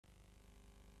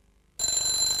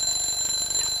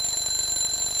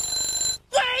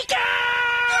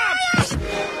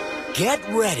Get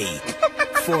ready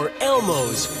for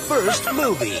Elmo's first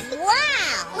movie.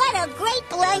 Wow, what a great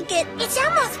blanket. It's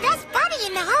Elmo's best buddy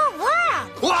in the whole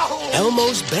world. Whoa!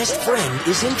 Elmo's best friend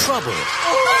is in trouble.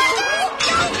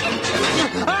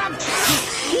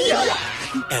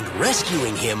 And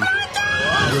rescuing him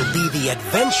will be the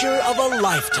adventure of a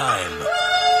lifetime.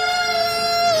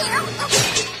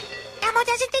 Elmo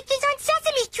doesn't think he's on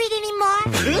Sesame Street anymore.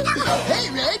 Hey,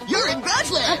 Red, you're in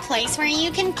Grouchland. A place where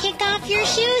you can kick off your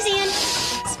shoes in.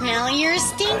 Smell your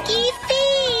stinky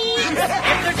feet. If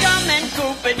they're dumb and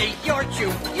poop and eat your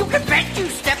chew, you can bet you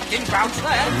stepped in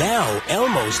Grouchland. Now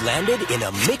Elmo's landed in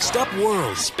a mixed-up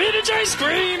world. Spinach ice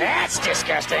cream. That's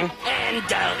disgusting. And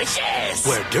delicious.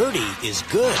 Where dirty is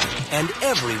good and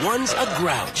everyone's a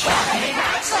grouch.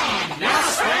 Now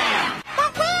scram.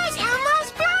 But where's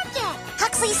Elmo's blanket?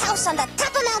 Huxley's house on the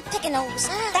top of Mount Pickanoes.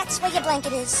 That's where your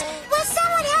blanket is. Will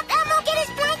someone help Elmo get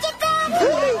his blanket back?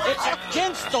 It's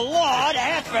against the law to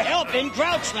ask for help in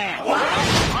Grouchland. What?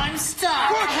 I'm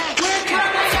stuck. We're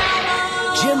coming,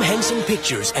 Elmo. Jim Henson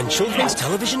Pictures and Children's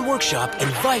Television Workshop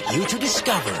invite you to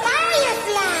discover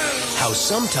Firefly. how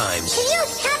sometimes Can you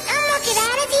help Elmo get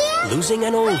out of here? losing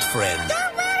an old friend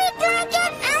Don't worry,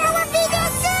 blanket. Elmo will be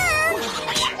there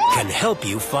soon. can help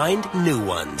you find new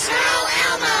ones.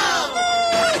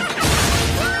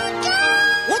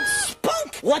 What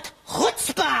spunk? What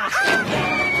chutzpah?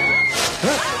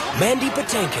 Mandy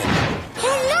Patinkin,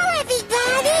 Hello,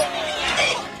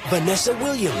 everybody. Vanessa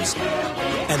Williams,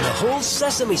 and the whole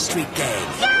Sesame Street gang.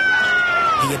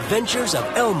 The Adventures of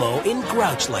Elmo in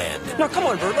Grouchland. Now, come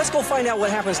on, Bert. Let's go find out what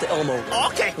happens to Elmo.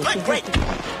 Okay, great.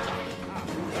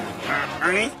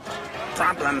 Ernie,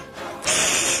 problem.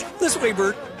 This way,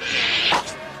 Bert.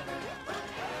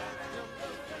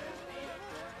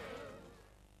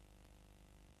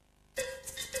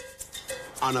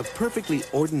 On a perfectly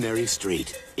ordinary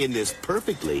street, in this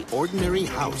perfectly ordinary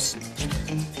house,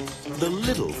 the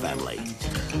Little family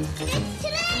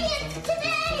It's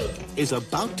today. is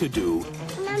about to do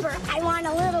Remember, I want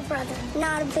a little brother,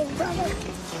 not a big brother.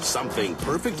 something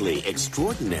perfectly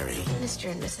extraordinary. Mr.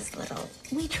 and Mrs. Little,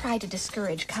 we try to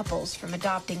discourage couples from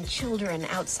adopting children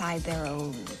outside their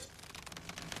own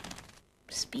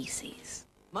species.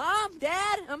 Mom,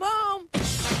 Dad, I'm home.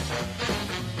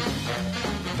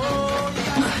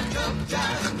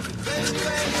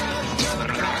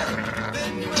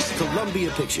 Columbia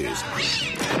Pictures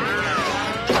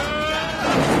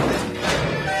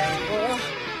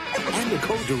and the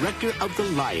co-director of The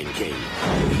Lion King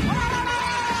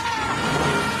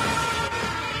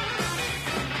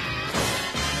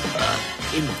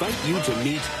invite you to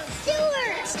meet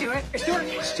Stuart.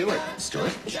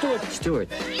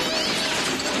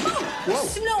 Whoa.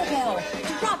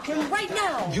 Snowbell! Drop him right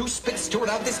now! You spit Stuart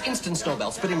out this instant,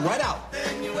 Snowbell. Spit him right out.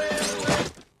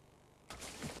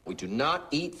 We do not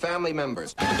eat family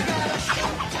members.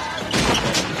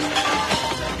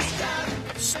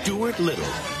 Stuart Little.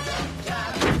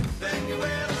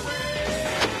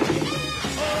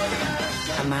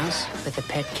 A mouse with a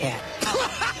pet cat.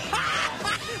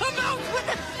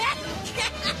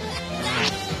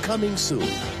 Coming soon.